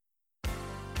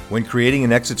When creating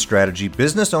an exit strategy,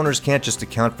 business owners can't just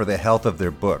account for the health of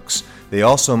their books. They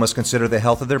also must consider the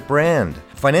health of their brand.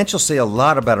 Financials say a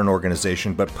lot about an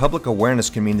organization, but public awareness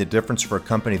can mean the difference for a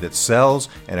company that sells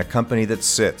and a company that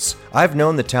sits. I've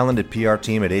known the talented PR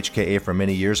team at HKA for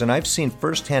many years, and I've seen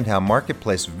firsthand how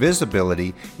marketplace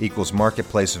visibility equals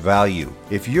marketplace value.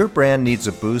 If your brand needs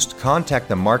a boost, contact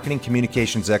the marketing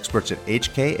communications experts at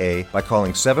HKA by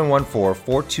calling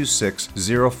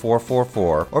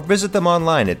 714-426-0444 or visit them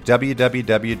online at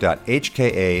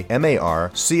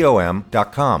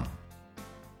www.hkamarcom.com.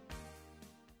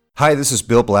 Hi, this is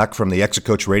Bill Black from the Exit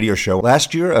Coach Radio Show.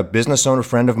 Last year, a business owner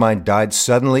friend of mine died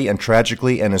suddenly and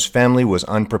tragically, and his family was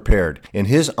unprepared. In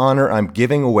his honor, I'm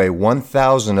giving away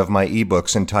 1,000 of my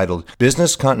ebooks entitled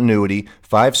Business Continuity,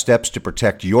 5 Steps to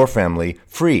Protect Your Family,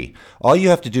 free. All you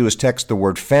have to do is text the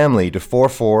word family to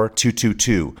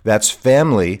 44222. That's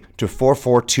family to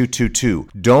 44222.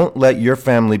 Don't let your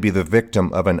family be the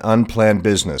victim of an unplanned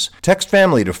business. Text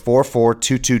family to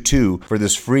 44222 for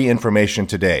this free information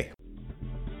today.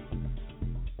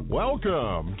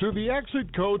 Welcome to the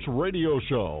Exit Coach Radio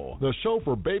Show, the show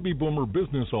for baby boomer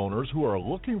business owners who are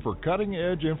looking for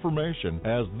cutting-edge information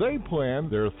as they plan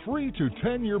their 3 to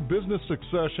 10-year business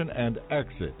succession and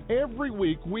exit. Every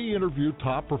week, we interview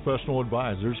top professional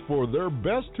advisors for their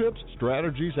best tips,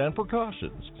 strategies, and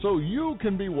precautions, so you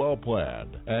can be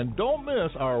well-planned. And don't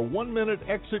miss our 1-minute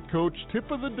Exit Coach tip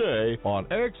of the day on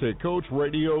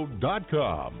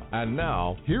ExitCoachRadio.com. And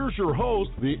now, here's your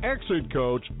host, the Exit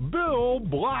Coach, Bill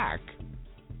Black.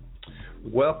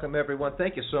 Welcome, everyone.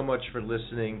 Thank you so much for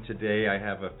listening today. I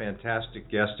have a fantastic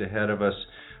guest ahead of us.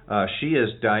 She is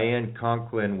Diane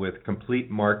Conklin with Complete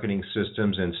Marketing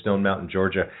Systems in Stone Mountain,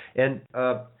 Georgia. And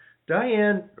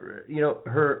Diane,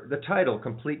 the title,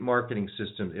 Complete Marketing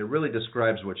Systems, it really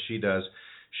describes what she does.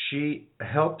 She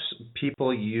helps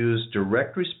people use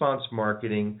direct response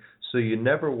marketing so you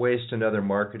never waste another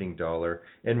marketing dollar.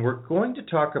 And we're going to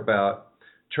talk about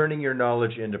turning your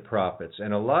knowledge into profits.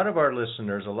 And a lot of our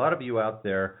listeners, a lot of you out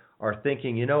there are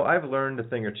thinking, I've learned a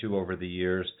thing or two over the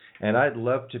years, and I'd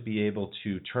love to be able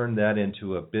to turn that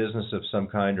into a business of some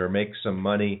kind or make some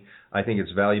money. I think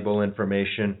it's valuable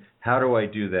information. How do I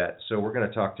do that? So we're going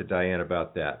to talk to Diane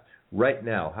about that right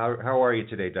now. How are you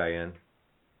today, Diane?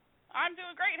 I'm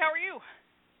doing great. How are you?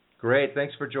 Great.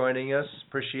 Thanks for joining us.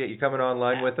 Appreciate you coming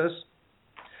online with us.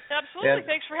 Absolutely.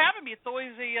 Thanks for having me. It's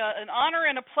always an honor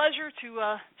and a pleasure to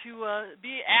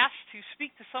be asked to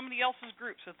speak to somebody else's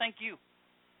group. So thank you.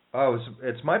 Oh,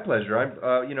 it's my pleasure.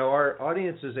 Our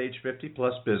audience is age 50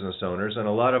 plus business owners, and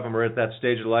a lot of them are at that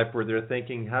stage of life where they're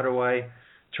thinking, how do I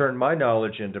turn my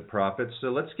knowledge into profits? So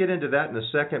let's get into that in a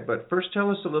second. But first,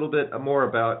 tell us a little bit more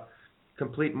about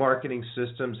Complete Marketing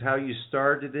Systems, how you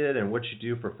started it, and what you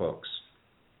do for folks.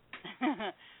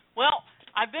 Well,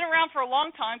 I've been around for a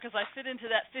long time because I fit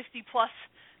into that 50-plus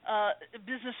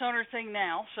business owner thing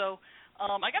now. So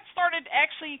I got started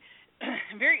actually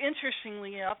very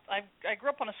interestingly enough. I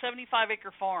grew up on a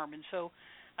 75-acre farm, and so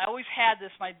I always had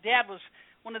this. My dad was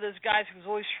one of those guys who was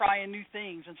always trying new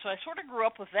things, and so I sort of grew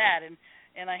up with that. And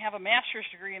I have a master's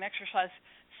degree in exercise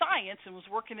science and was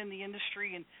working in the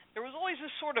industry, and there was always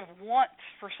this sort of want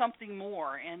for something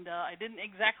more, and I didn't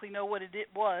exactly know what it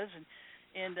was, and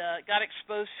got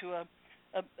exposed to a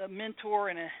mentor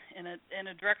and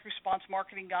a direct response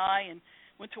marketing guy, and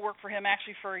went to work for him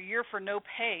actually for a year for no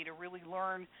pay to really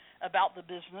learn about the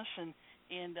business and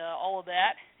all of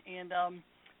that. And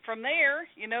from there,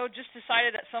 just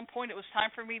decided at some point it was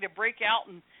time for me to break out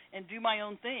and do my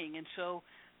own thing. And so,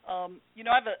 I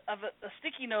have a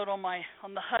sticky note on the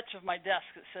hutch of my desk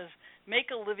that says,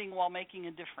 "Make a living while making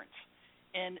a difference,"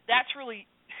 and that's really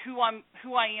who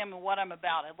I am and what I'm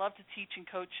about. I love to teach and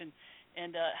coach and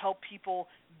help people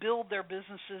build their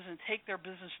businesses and take their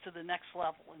business to the next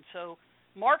level. And so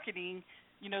marketing,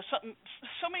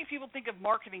 so many people think of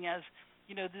marketing as,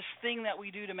 this thing that we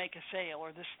do to make a sale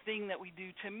or this thing that we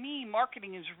do. To me,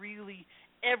 marketing is really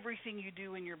everything you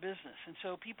do in your business. And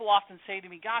so people often say to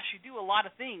me, gosh, you do a lot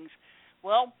of things.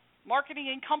 Well, marketing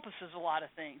encompasses a lot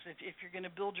of things if you're going to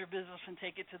build your business and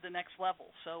take it to the next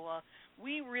level. So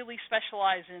we really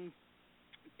specialize in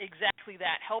exactly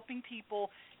that, helping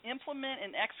people implement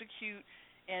and execute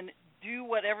and do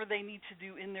whatever they need to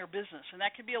do in their business. And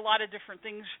that could be a lot of different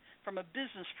things from a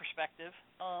business perspective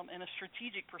and a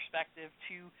strategic perspective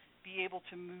to be able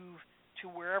to move to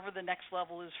wherever the next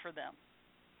level is for them.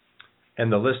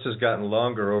 And the list has gotten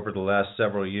longer over the last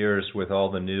several years with all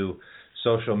the new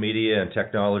social media and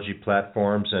technology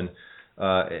platforms. And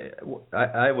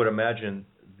I would imagine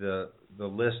the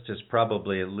list has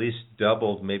probably at least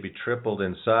doubled, maybe tripled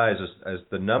in size as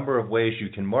the number of ways you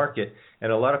can market.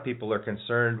 And a lot of people are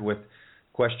concerned with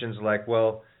questions like,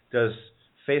 well, does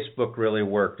Facebook really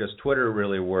work? Does Twitter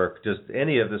really work? Does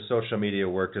any of the social media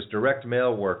work? Does direct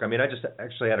mail work? I mean, I just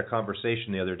actually had a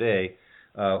conversation the other day,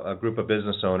 a group of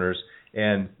business owners,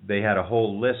 and they had a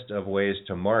whole list of ways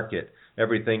to market.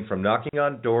 Everything from knocking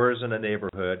on doors in a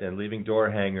neighborhood and leaving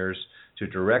door hangers to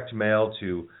direct mail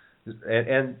to,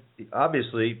 and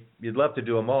obviously you'd love to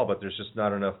do them all, but there's just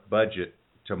not enough budget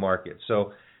to market.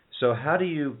 So how do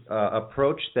you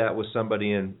approach that with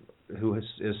somebody who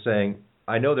is saying,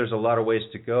 I know there's a lot of ways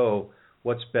to go.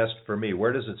 What's best for me?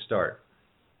 Where does it start?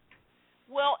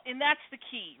 Well, and that's the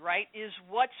key, right, is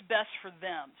what's best for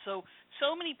them. So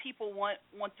many people want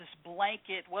this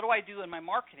blanket, what do I do in my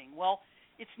marketing? Well,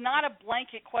 it's not a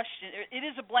blanket question. It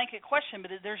is a blanket question, but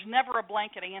there's never a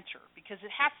blanket answer because it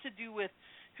has to do with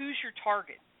who's your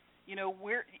target. You know,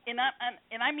 where, and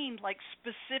I mean like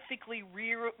specifically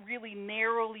really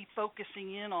narrowly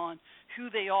focusing in on who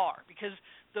they are, because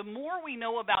the more we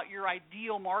know about your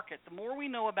ideal market, the more we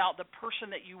know about the person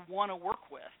that you want to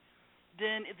work with,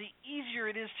 then the easier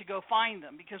it is to go find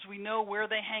them, because we know where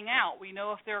they hang out. We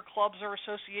know if there are clubs or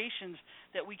associations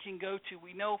that we can go to.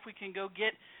 We know if we can go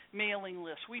get mailing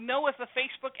lists. We know if a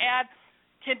Facebook ad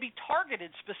can be targeted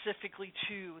specifically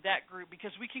to that group,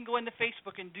 because we can go into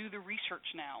Facebook and do the research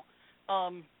now.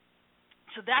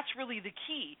 So that's really the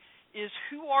key, is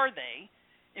who are they?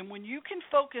 And when you can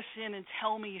focus in and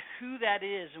tell me who that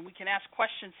is, and we can ask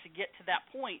questions to get to that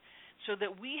point so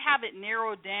that we have it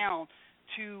narrowed down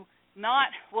to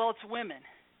not, well, it's women.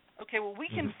 Okay, well, we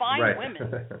can find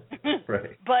women,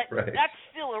 right. but right. that's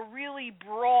still a really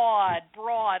broad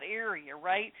area,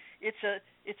 right? It's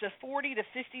a 40 to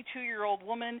 52-year-old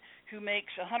woman who makes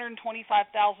 $125,000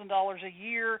 a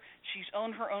year. She's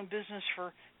owned her own business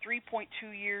for 3.2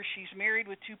 years. She's married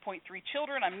with 2.3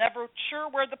 children. I'm never sure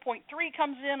where the 0.3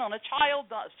 comes in on a child,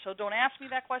 so don't ask me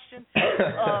that question.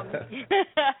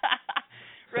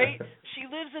 Right? She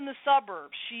lives in the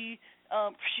suburbs. She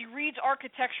reads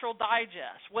Architectural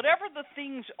Digest. Whatever the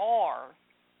things are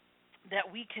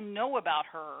that we can know about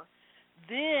her,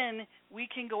 then we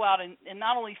can go out and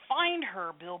not only find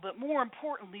her, Bill, but more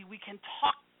importantly, we can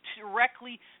talk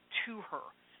directly to her.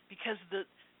 Because the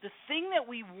thing that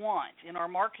we want in our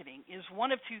marketing is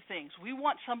one of two things. We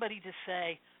want somebody to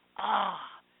say,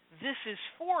 this is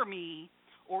for me,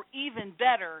 or even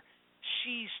better,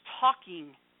 she's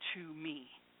talking to me.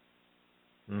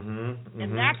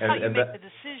 And that's how you make the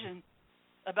decision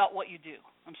about what you do.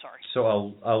 I'm sorry.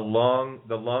 So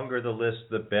the longer the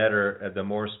list, the better. The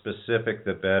more specific,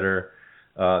 the better.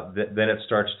 Then it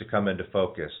starts to come into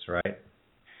focus, right?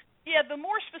 Yeah, the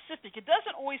more specific. It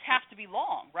doesn't always have to be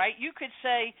long, right? You could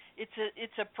say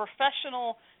it's a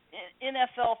professional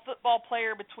NFL football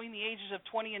player between the ages of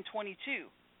 20 and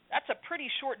 22. That's a pretty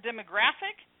short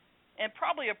demographic and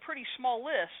probably a pretty small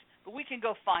list, but we can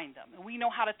go find them, and we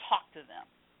know how to talk to them.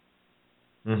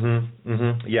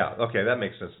 Yeah, okay, that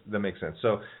makes sense.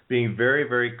 So being very,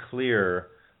 very clear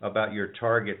about your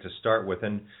target to start with,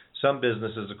 and some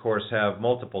businesses, of course, have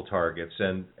multiple targets,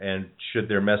 and should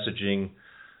their messaging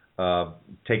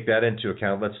take that into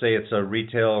account. Let's say it's a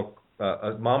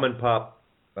mom and pop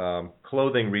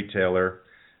clothing retailer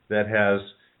that has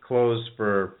clothes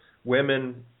for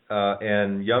women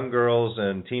and young girls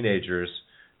and teenagers.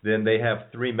 Then they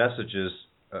have three messages.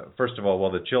 First of all,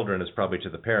 well, the children is probably to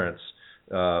the parents.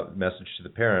 Message to the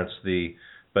parents,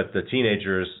 but the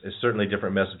teenagers is certainly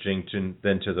different messaging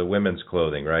than to the women's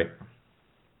clothing, right?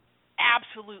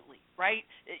 Absolutely, right?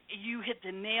 You hit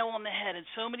the nail on the head, and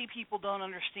so many people don't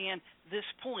understand this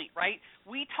point, right?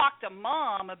 We talk to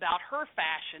mom about her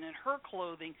fashion and her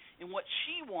clothing and what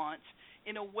she wants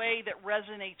in a way that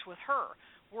resonates with her.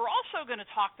 We're also going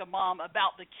to talk to mom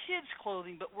about the kids'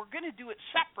 clothing, but we're going to do it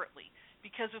separately.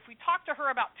 Because if we talk to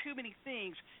her about too many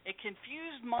things, a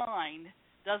confused mind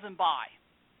doesn't buy,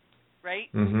 right?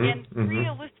 And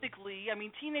realistically, I mean,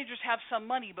 teenagers have some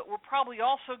money, but we're probably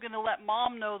also going to let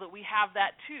mom know that we have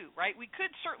that too, right? We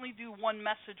could certainly do one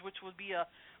message, which would be a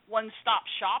one-stop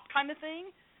shop kind of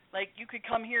thing. Like you could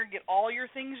come here and get all your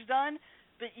things done.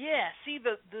 But yeah, see,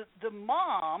 the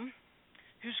mom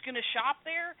who's going to shop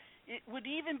there, it would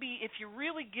even be, if you're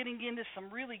really getting into some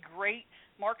really great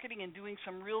marketing and doing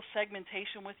some real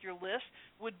segmentation with your list,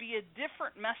 would be a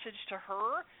different message to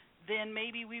her than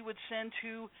maybe we would send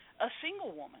to a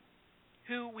single woman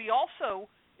who we also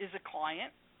is a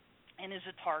client and is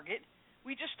a target.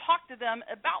 We just talk to them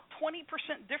about 20%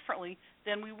 differently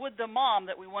than we would the mom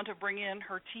that we want to bring in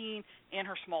her teen and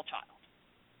her small child.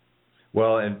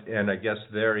 Well, and I guess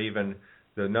there even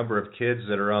the number of kids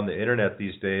that are on the internet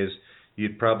these days,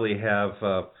 you'd probably have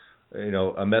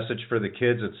a message for the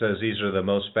kids that says these are the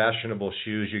most fashionable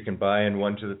shoes you can buy, and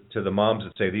one to the moms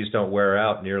that say these don't wear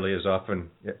out nearly as often,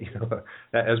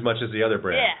 as much as the other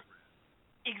brand.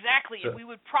 Yeah, exactly. So, we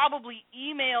would probably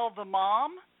email the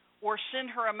mom or send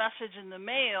her a message in the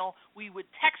mail. We would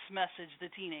text message the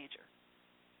teenager.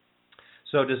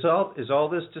 So is all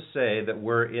this to say that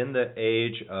we're in the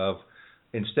age of,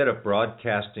 instead of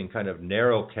broadcasting, kind of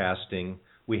narrowcasting,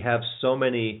 we have so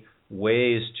many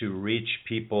ways to reach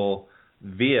people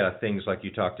via things like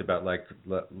you talked about, like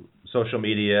social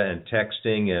media and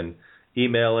texting and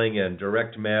emailing and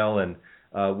direct mail, and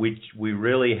we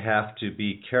really have to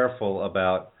be careful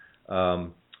about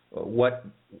how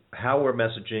we're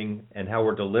messaging and how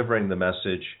we're delivering the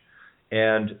message.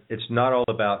 And it's not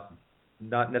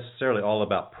necessarily all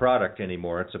about product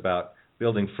anymore. It's about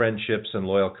building friendships and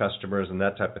loyal customers and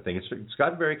that type of thing. It's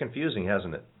gotten very confusing,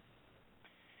 hasn't it?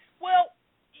 Well,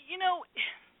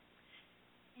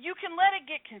 you can let it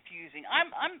get confusing.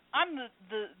 I'm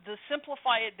the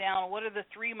simplify it down. What are the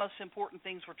three most important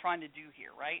things we're trying to do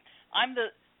here, right? I'm the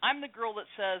girl that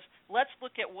says, let's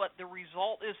look at what the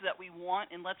result is that we want,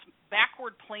 and let's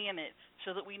backward plan it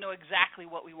so that we know exactly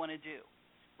what we want to do,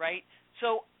 right?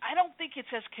 So I don't think it's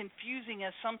as confusing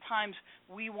as sometimes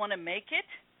we want to make it,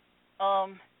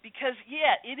 because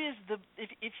it is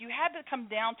if you had to come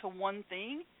down to one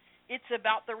thing, it's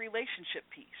about the relationship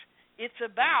piece. It's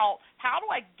about how do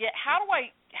I get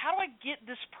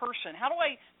this person? How do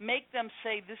I make them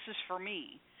say this is for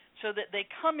me, so that they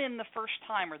come in the first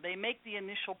time, or they make the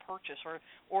initial purchase,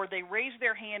 or they raise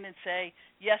their hand and say,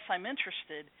 yes, I'm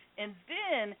interested. And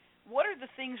then what are the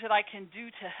things that I can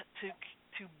do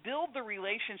to build the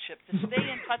relationship, to stay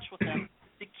in touch with them,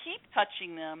 to keep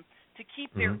touching them, to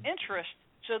keep their interest,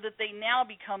 so that they now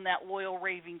become that loyal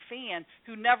raving fan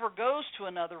who never goes to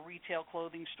another retail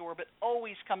clothing store but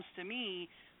always comes to me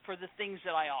for the things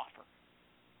that I offer.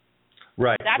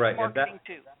 Right, That's right. marketing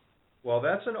too. Well,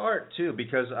 that's an art too,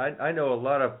 because I know a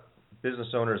lot of business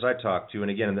owners I talk to,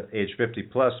 and again in the age 50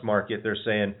 plus market, they're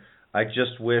saying, I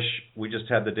just wish we just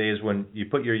had the days when you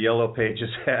put your Yellow Pages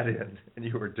ad in and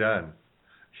you were done.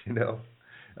 And now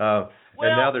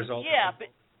there's all but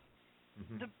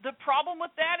the problem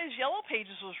with that is Yellow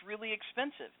Pages was really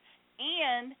expensive,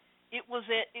 and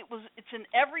it's an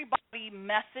everybody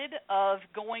method of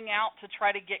going out to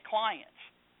try to get clients.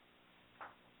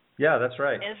 Yeah, that's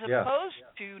right. As opposed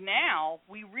to now,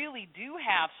 we really do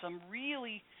have some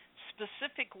really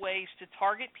specific ways to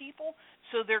target people,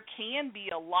 so there can be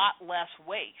a lot less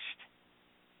waste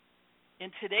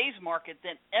in today's market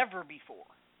than ever before.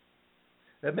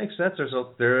 That makes sense.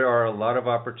 There are a lot of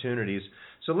opportunities.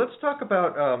 So let's talk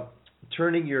about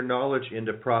turning your knowledge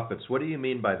into profits. What do you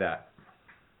mean by that?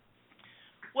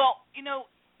 Well,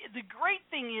 the great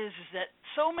thing is that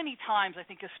so many times, I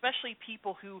think especially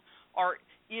people who are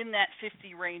in that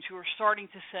 50 range who are starting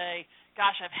to say,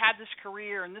 gosh, I've had this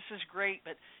career and this is great,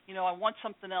 but I want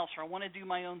something else, or I want to do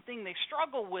my own thing. They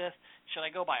struggle with, should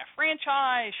I go buy a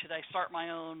franchise? Should I start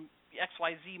my own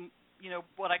XYZ,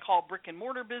 what I call brick and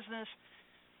mortar business?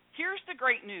 Here's the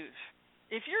great news.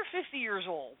 If you're 50 years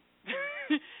old,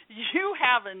 you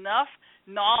have enough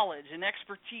knowledge and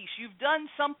expertise. You've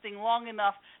done something long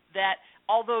enough that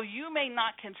although you may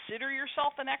not consider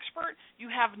yourself an expert, you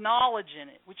have knowledge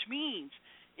in it, which means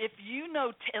if you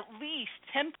know at least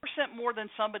 10% more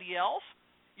than somebody else,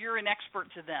 you're an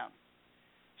expert to them.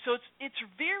 So it's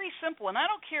very simple, and I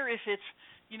don't care if it's,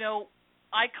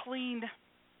 I cleaned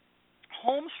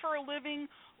homes for a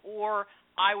living, or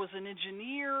I was an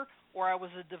engineer, or I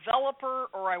was a developer,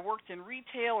 or I worked in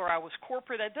retail, or I was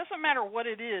corporate. It doesn't matter what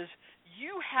it is.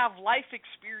 You have life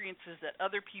experiences that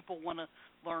other people want to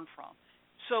learn from.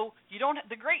 So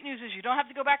the great news is you don't have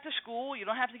to go back to school. You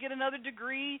don't have to get another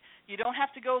degree. You don't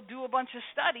have to go do a bunch of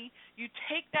study. You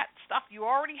take that stuff you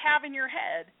already have in your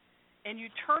head, and you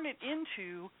turn it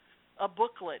into a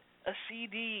booklet, a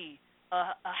CD,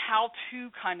 a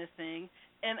how-to kind of thing,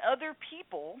 and other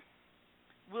people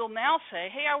will now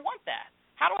say, hey, I want that.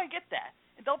 How do I get that?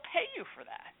 And they'll pay you for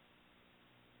that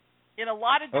in a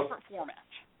lot of different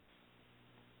formats.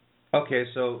 Okay,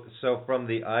 so from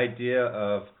the idea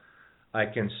of I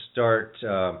can start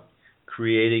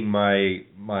creating my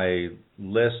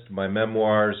list, my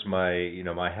memoirs,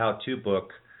 my how-to book,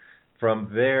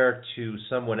 from there to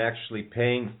someone actually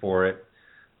paying for it,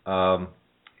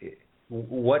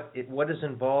 what is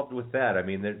involved with that? I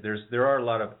mean, there are a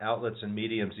lot of outlets and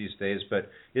mediums these days, but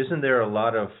isn't there a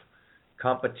lot of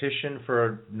competition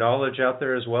for knowledge out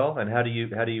there as well? And how do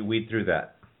you weed through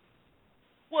that?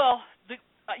 Well,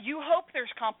 you hope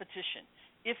there's competition.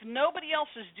 If nobody else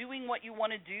is doing what you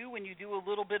want to do when you do a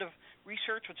little bit of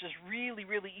research, which is really,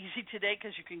 really easy today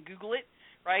because you can Google it,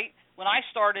 right? When I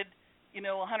started,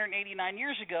 189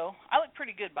 years ago, I look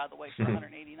pretty good, by the way, for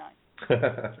 189.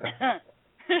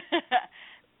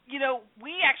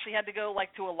 We actually had to go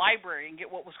to a library and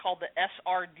get what was called the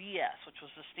SRDS, which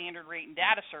was the Standard Rate and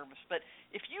Data Service. But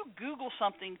if you Google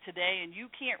something today and you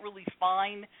can't really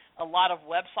find a lot of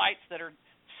websites that are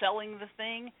selling the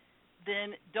thing,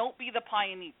 then don't be the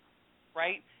pioneer,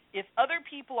 right? If other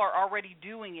people are already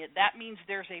doing it, that means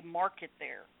there's a market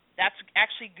there. That's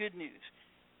actually good news.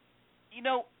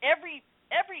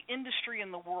 Every industry in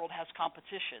the world has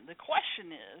competition. The question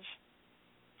is,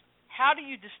 how do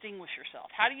you distinguish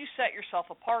yourself? How do you set yourself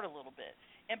apart a little bit?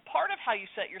 And part of how you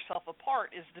set yourself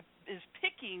apart is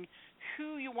picking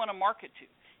who you want to market to.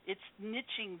 It's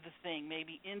niching the thing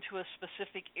maybe into a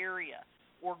specific area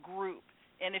or group.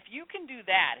 And if you can do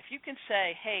that, if you can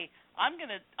say, "Hey, I'm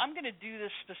gonna do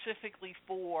this specifically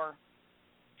for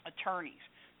attorneys,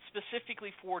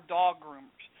 specifically for dog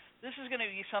groomers. This is going to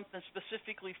be something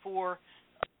specifically for,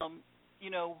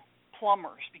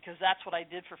 plumbers, because that's what I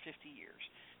did for 50 years."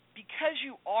 Because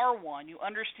you are one, you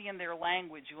understand their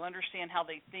language, you understand how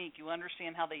they think, you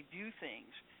understand how they do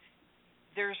things.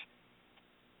 There's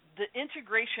the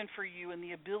integration for you and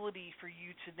the ability for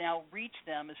you to now reach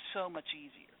them is so much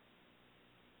easier.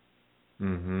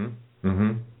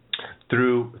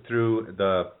 Through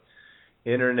the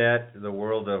internet, the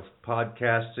world of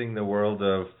podcasting, the world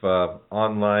of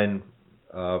online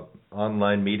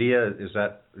media, is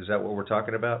that what we're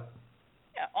talking about?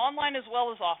 Yeah, online as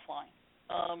well as offline.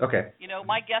 Okay.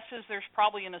 My guess is there's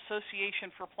probably an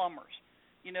association for plumbers.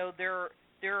 There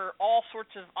are all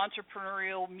sorts of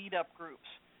entrepreneurial meetup groups,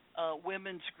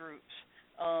 women's groups,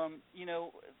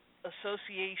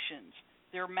 associations.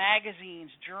 There are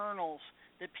magazines, journals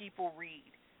that people read.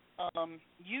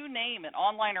 You name it,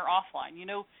 online or offline.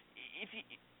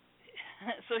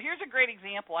 So here's a great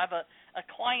example. I have a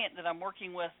client that I'm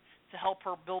working with to help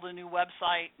her build a new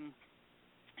website, and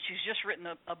she's just written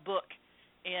a book,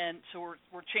 and so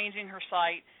we're changing her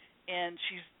site, and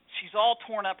she's all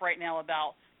torn up right now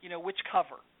about which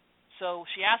cover. So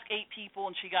she asked 8 people,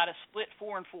 and she got a split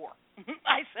 4 and 4.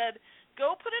 I said,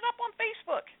 go put it up on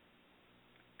Facebook.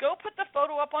 Go put the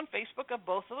photo up on Facebook of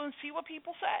both of them and see what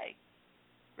people say.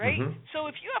 Right? So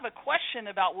if you have a question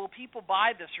about will people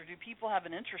buy this or do people have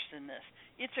an interest in this,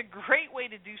 it's a great way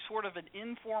to do sort of an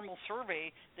informal survey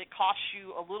that costs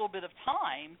you a little bit of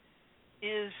time,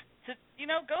 is to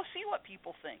go see what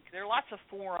people think. There are lots of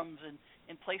forums and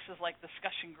places like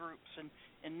discussion groups and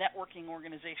networking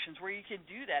organizations where you can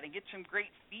do that and get some great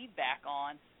feedback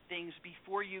on things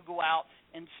before you go out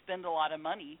and spend a lot of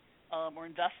money or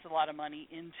invest a lot of money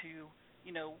into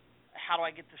how do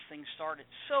I get this thing started?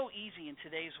 So easy in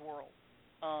today's world.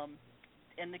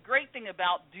 And the great thing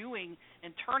about doing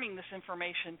and turning this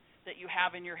information that you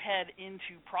have in your head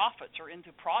into profits or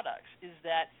into products is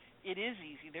that it is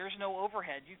easy. There's no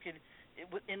overhead.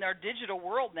 In our digital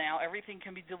world now, everything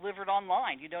can be delivered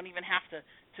online. You don't even have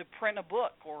to print a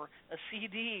book or a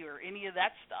CD or any of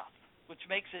that stuff, which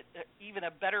makes it even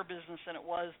a better business than it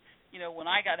was. When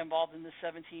I got involved in this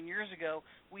 17 years ago,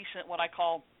 we sent what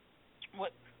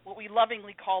we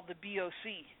lovingly called the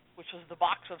BOC, which was the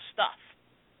box of stuff.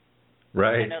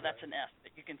 Right. I know that's an S,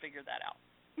 but you can figure that out.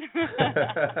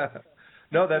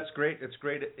 No, that's great. It's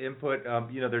great input.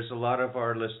 There's a lot of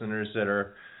our listeners that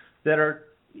are,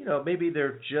 maybe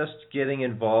they're just getting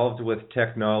involved with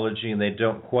technology and they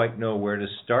don't quite know where to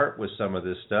start with some of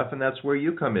this stuff, and that's where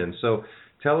you come in. So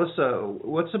tell us,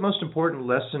 what's the most important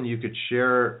lesson you could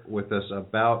share with us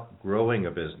about growing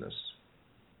a business?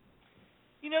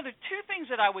 There are 2 things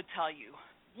that I would tell you.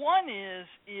 One is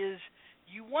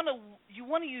you want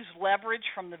to use leverage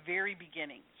from the very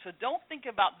beginning. So don't think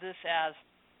about this as,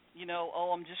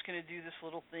 I'm just going to do this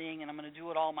little thing and I'm going to do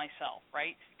it all myself,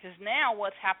 right? Because now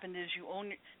what's happened is you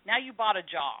bought a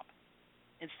job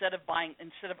instead of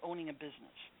owning a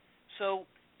business. So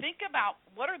think about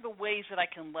what are the ways that I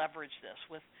can leverage this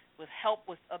with help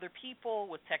with other people,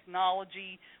 with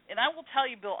technology. And I will tell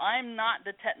you, Bill, I'm not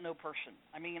the techno person.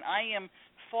 I mean, I am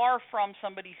far from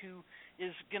somebody who is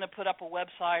going to put up a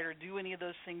website or do any of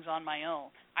those things on my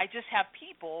own. I just have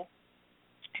people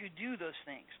who do those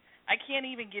things. I can't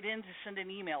even get in to send an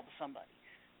email to somebody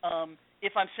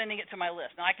if I'm sending it to my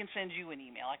list. Now, I can send you an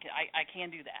email. I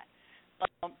can do that.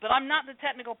 But I'm not the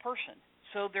technical person.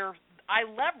 So I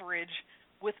leverage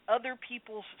with other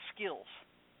people's skills.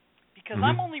 Because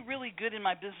I'm only really good in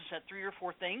my business at 3 or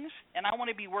 4 things, and I want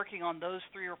to be working on those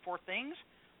 3 or 4 things,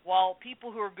 while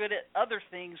people who are good at other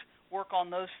things work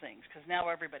on those things, because now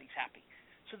everybody's happy.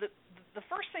 So the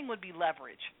first thing would be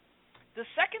leverage. The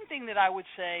second thing that I would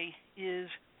say is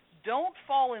don't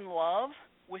fall in love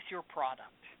with your product,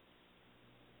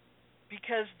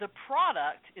 because the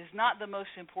product is not the most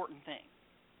important thing.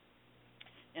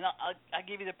 And I'll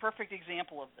give you the perfect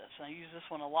example of this, and I use this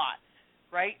one a lot,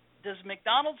 right? Does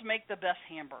McDonald's make the best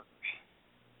hamburgers?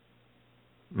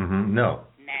 No.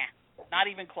 Nah, not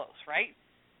even close, right?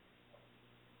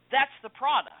 That's the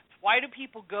product. Why do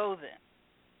people go then?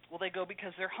 Well, they go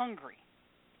because they're hungry.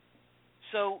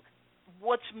 So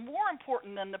what's more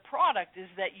important than the product is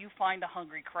that you find a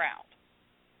hungry crowd.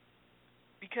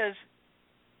 Because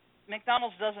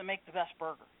McDonald's doesn't make the best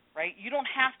burger, right? You don't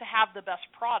have to have the best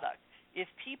product. If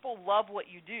people love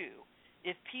what you do,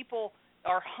 if people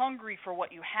are hungry for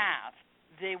what you have,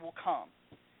 they will come.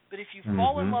 But if you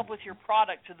fall in love with your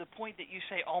product to the point that you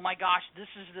say, oh my gosh, this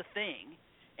is the thing,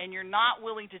 and you're not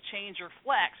willing to change or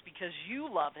flex because you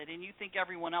love it and you think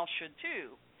everyone else should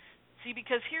too. See,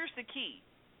 because here's the key.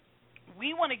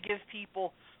 We want to give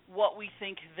people what we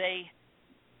think they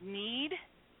need.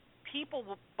 People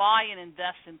will buy and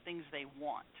invest in things they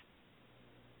want.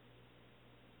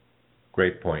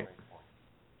 Great point.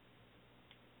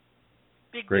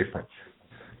 Big Great difference.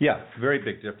 point. Yeah, very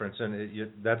big difference, and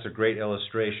that's a great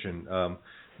illustration.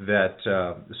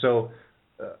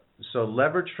 So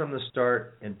leverage from the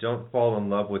start and don't fall in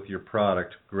love with your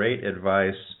product. Great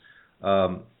advice.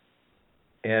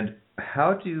 And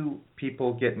how do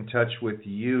people get in touch with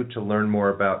you to learn more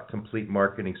about Complete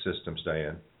Marketing Systems,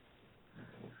 Diane?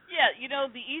 Yeah,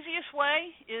 the easiest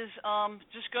way is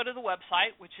just go to the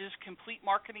website, which is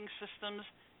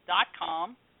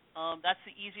CompleteMarketingSystems.com. That's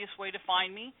the easiest way to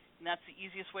find me, and that's the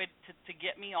easiest way to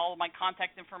get me. All of my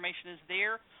contact information is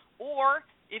there. Or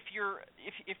if you're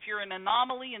an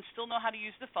anomaly and still know how to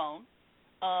use the phone,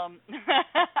 the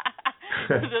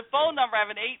phone number,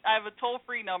 I have a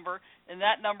toll-free number, and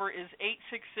that number is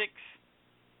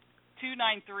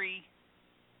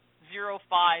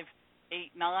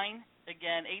 866-293-0589.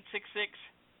 Again,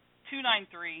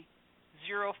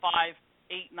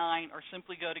 866-293-0589, or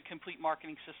simply go to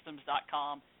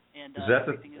CompleteMarketingSystems.com, and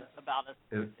everything about it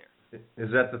is there.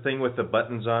 Is that the thing with the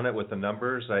buttons on it with the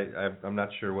numbers? I'm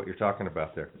not sure what you're talking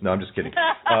about there. No, I'm just kidding.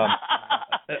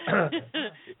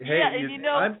 Hey,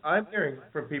 I'm hearing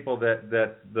from people that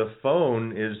the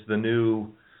phone is the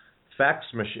new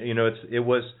fax machine.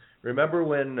 Remember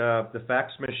when the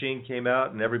fax machine came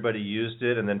out and everybody used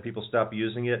it, and then people stopped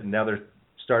using it, and now they're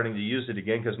starting to use it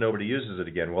again because nobody uses it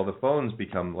again. Well, the phone's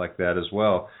become like that as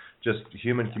well. Just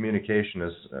human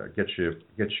communication gets you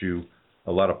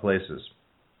a lot of places.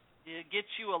 It gets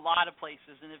you a lot of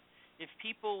places, and if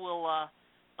people will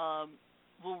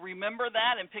remember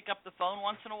that and pick up the phone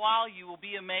once in a while, you will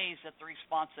be amazed at the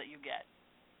response that you get.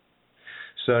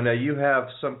 So now you have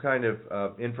some kind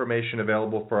of information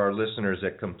available for our listeners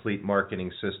at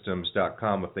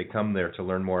CompleteMarketingSystems.com if they come there to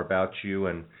learn more about you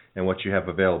and what you have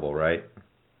available, right?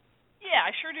 Yeah,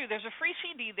 I sure do. There's a free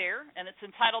CD there, and it's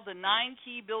entitled The 9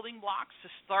 Key Building Blocks to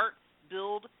Start,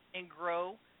 Build, and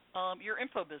Grow Your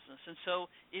Info Business. And so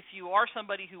if you are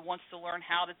somebody who wants to learn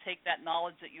how to take that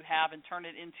knowledge that you have and turn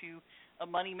it into a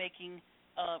money-making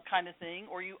kind of thing,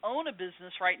 or you own a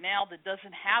business right now that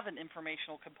doesn't have an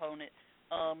informational component,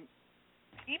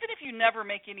 even if you never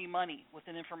make any money with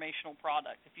an informational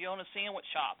product, if you own a sandwich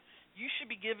shop, you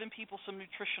should be giving people some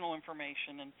nutritional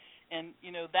information and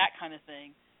that kind of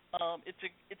thing.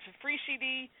 It's a free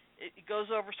CD. It goes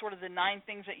over sort of the 9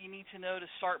 things that you need to know to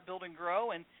start, build, and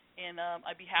grow, and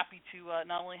I'd be happy to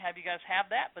not only have you guys have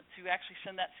that, but to actually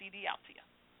send that CD out to you.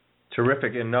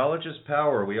 Terrific. And knowledge is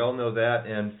power. We all know that.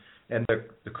 And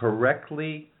the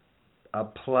correctly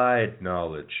applied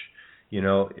knowledge.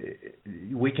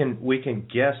 We can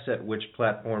guess at which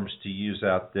platforms to use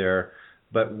out there,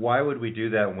 but why would we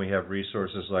do that when we have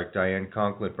resources like Diane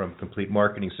Conklin from Complete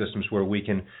Marketing Systems, where we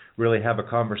can really have a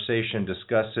conversation,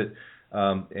 discuss it,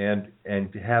 and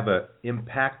have an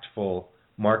impactful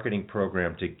marketing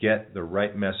program to get the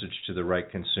right message to the right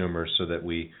consumers so that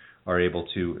we are able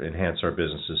to enhance our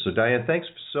businesses. So Diane, thanks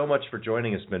so much for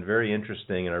joining us. It's been very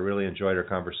interesting, and I really enjoyed our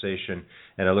conversation,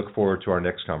 and I look forward to our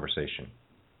next conversation.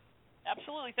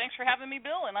 Absolutely. Thanks for having me,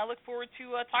 Bill, and I look forward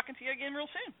to talking to you again real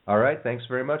soon. All right. Thanks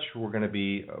very much. We're going to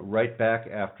be right back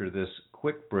after this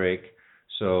quick break,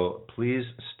 so please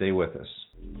stay with us.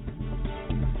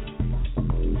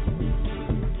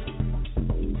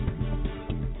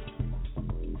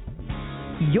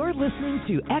 You're listening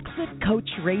to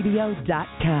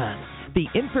ExitCoachRadio.com, the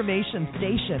information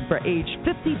station for age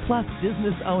 50-plus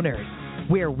business owners,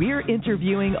 where we're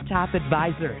interviewing top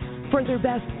advisors for their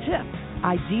best tips,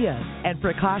 ideas, and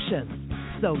precautions,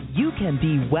 so you can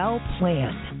be well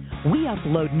planned. We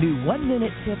upload new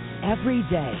 1-minute tips every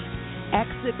day.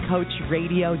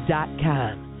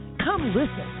 ExitCoachRadio.com. Come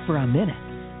listen for a minute.